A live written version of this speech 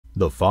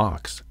The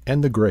Fox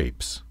and the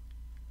Grapes.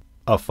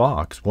 A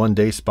fox one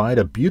day spied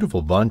a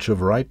beautiful bunch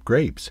of ripe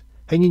grapes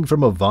hanging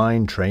from a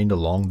vine trained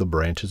along the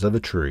branches of a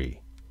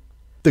tree.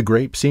 The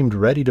grapes seemed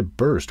ready to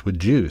burst with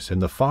juice,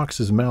 and the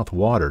fox's mouth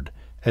watered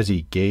as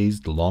he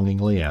gazed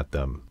longingly at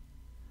them.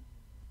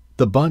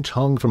 The bunch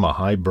hung from a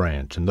high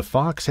branch, and the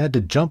fox had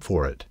to jump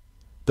for it.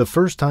 The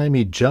first time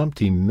he jumped,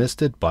 he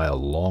missed it by a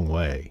long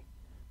way.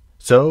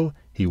 So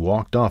he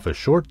walked off a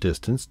short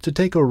distance to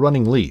take a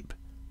running leap,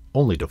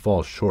 only to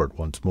fall short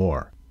once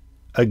more.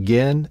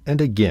 Again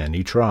and again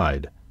he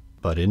tried,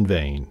 but in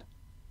vain.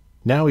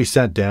 Now he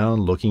sat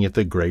down, looking at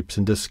the grapes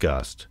in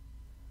disgust.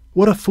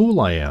 "What a fool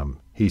I am,"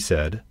 he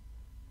said.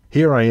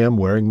 "Here I am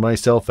wearing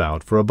myself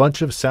out for a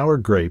bunch of sour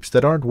grapes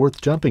that aren't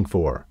worth jumping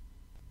for."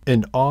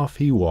 And off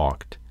he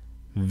walked,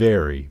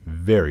 very,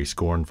 very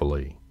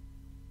scornfully.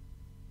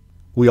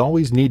 We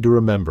always need to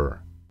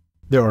remember,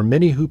 there are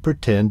many who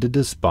pretend to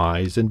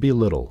despise and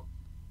belittle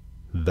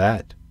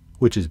that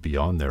which is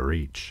beyond their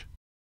reach.